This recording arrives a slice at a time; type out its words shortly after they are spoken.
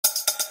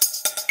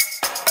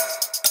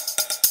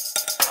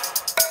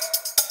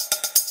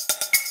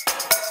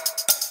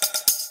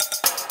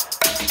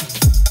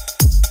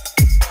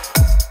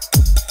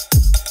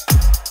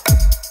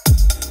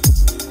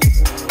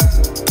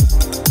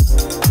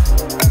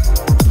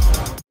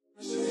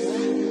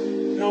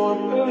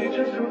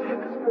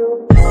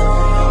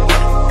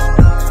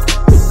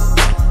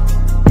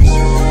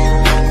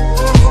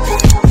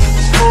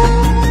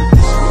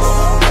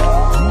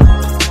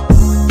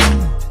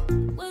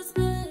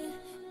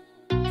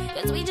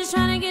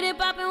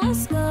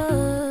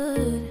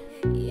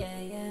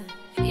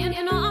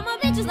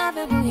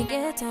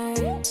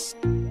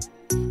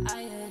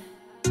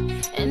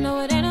And no,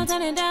 it ain't no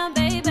turning down,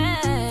 baby.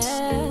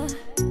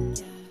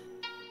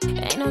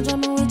 Ain't no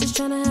drama, we just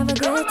tryna have a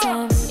good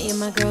time. Me and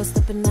my girl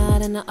stepping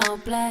out in the all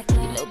black.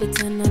 Little bit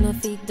 10 on her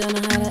feet, don't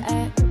know how to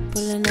act.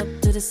 Pulling up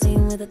to the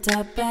scene with a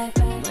top back.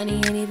 Money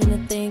ain't even a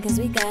thing, cause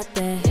we got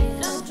that.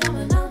 No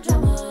drama, no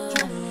drama.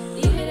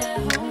 Leave it at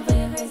home for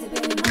your crazy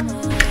baby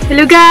mama.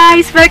 Hello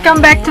guys,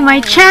 welcome back to my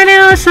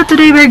channel. So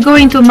today we're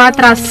going to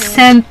Matras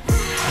St.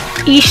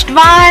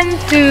 Istvan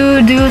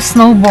to do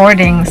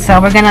snowboarding.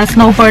 So we're gonna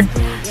snowboard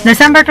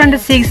December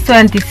 26,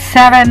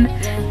 27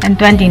 and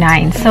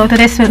 29. So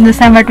today's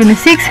December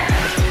 26.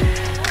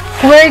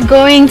 We're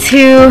going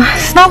to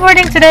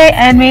snowboarding today,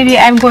 and maybe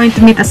I'm going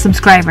to meet a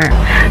subscriber.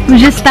 We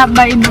just stopped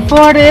by in the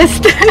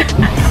forest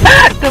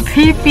to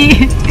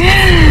pee-pee.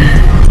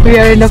 We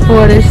are in the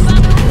forest.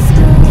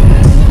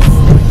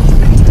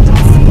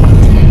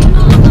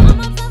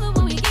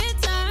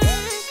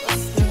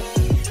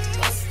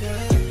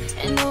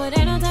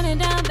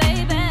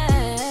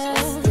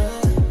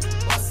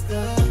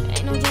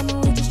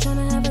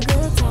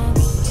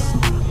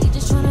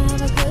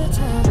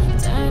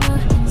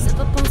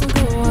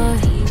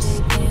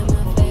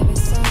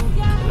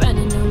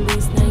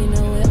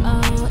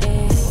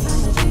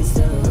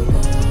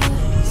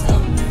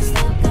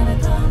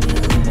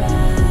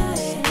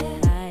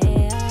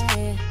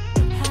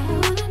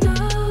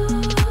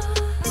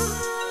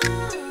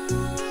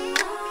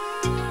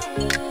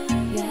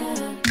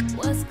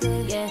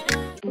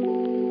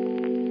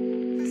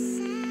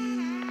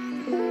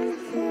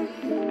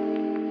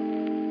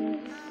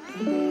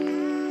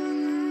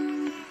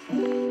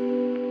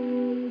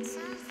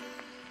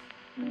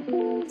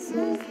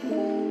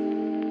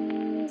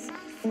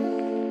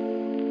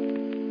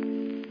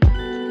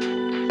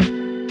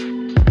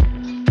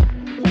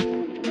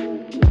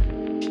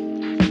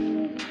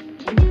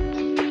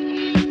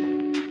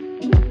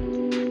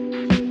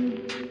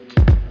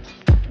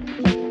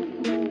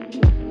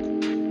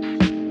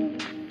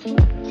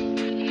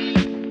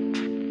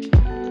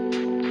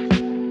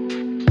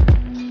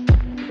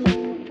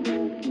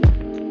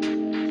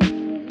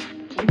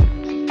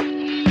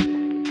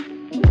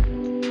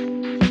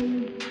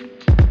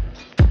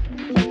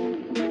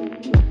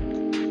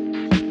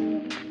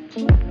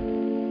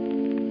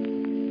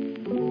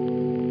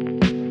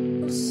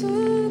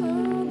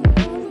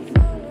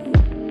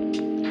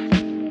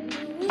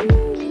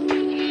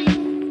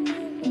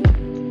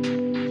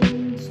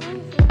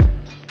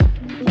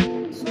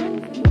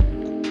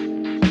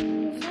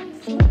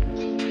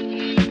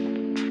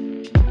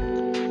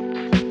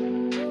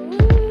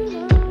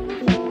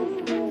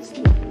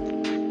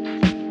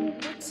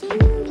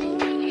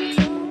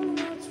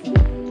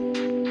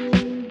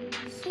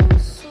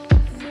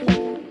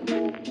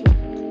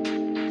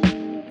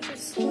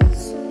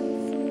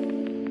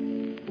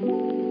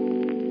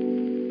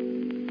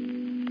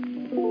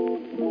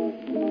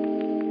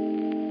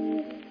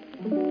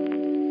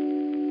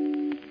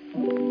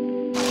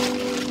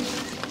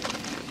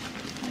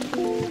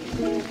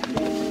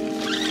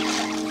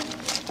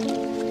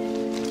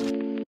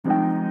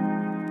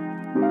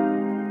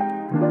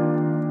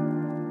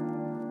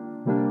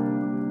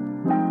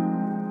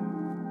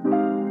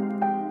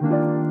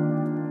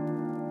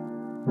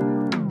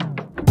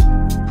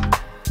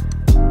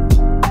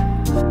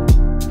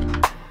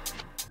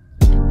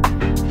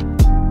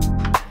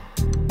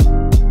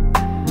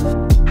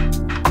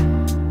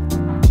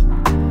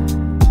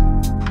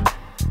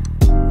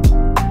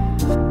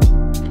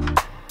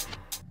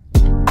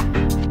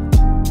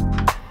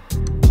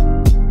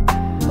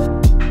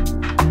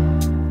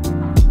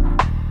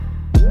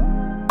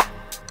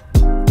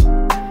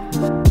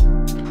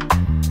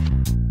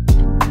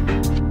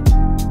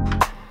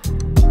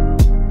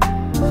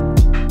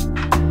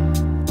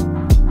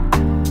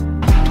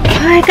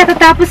 Ay,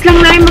 katatapos lang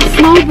namin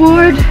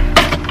mag-snowboard.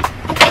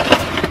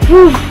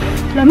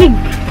 Lamig.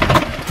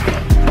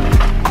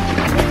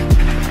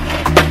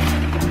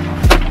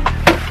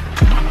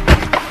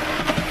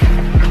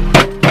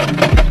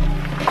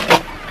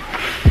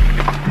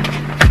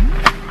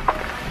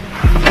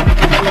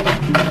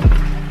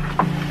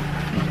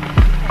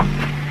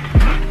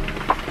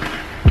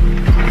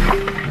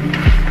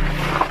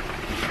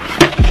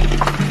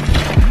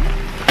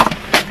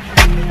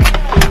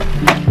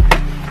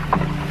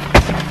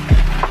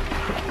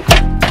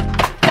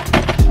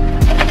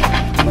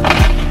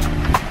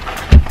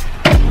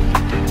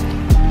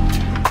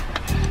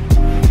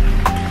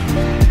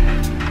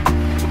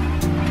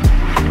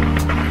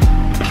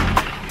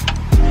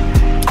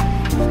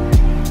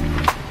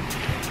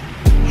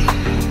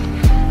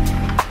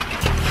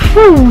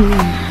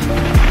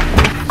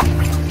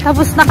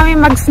 Tapos na kami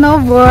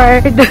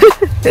mag-snowboard.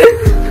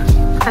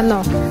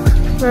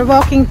 We're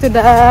walking to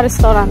the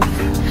restaurant.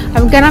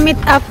 I'm gonna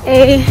meet up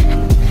a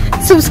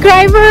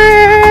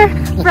subscriber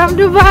from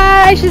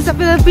Dubai. She's a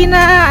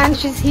Filipina and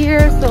she's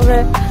here, so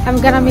I'm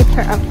gonna meet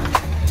her up.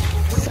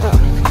 So,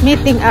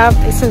 meeting up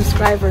a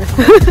subscriber.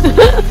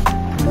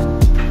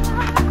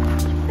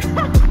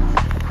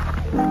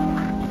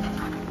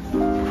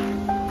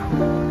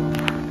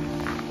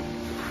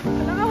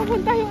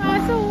 Punta yung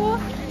aso.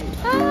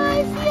 Hi,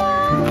 siya!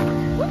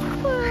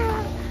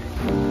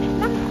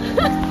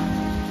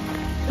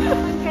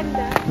 Ang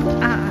ganda.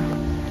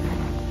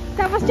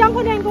 Tapos dyan ko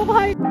na yung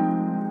kukuha.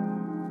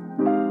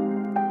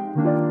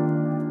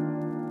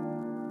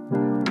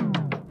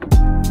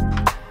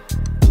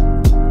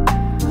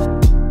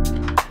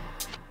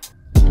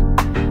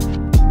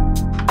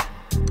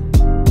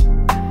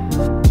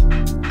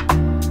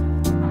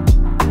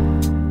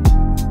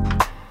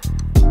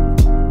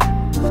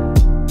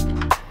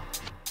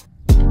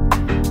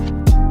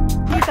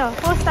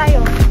 Post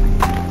tayo.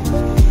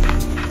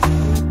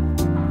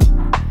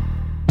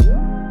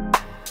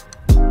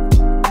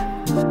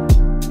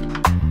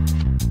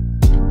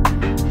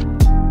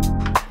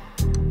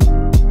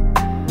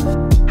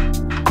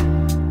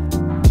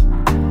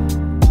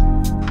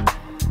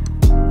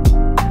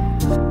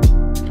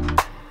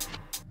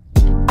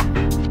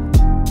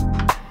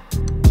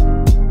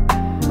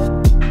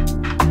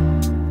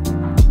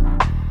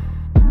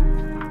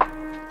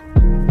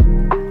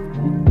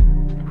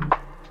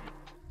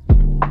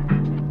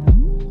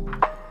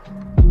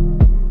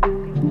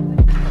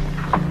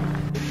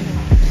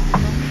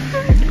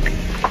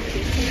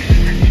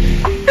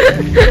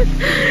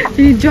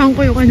 Sinidyohan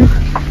ko yung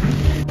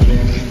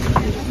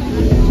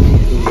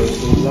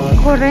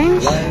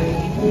orange.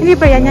 Hindi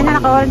ba yan? Yan na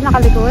naka-orange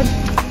nakalikod.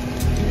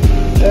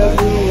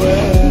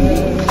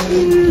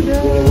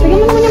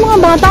 Tignan mo naman yung mga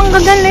bata. Ang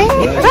gagaling.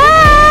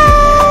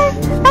 Hi!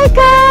 Hi,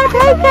 Kat!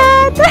 Hi,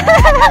 Kat!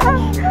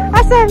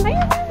 Asan?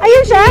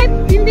 Ayun siya?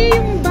 Hindi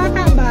yung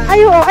bata ba?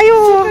 Ayun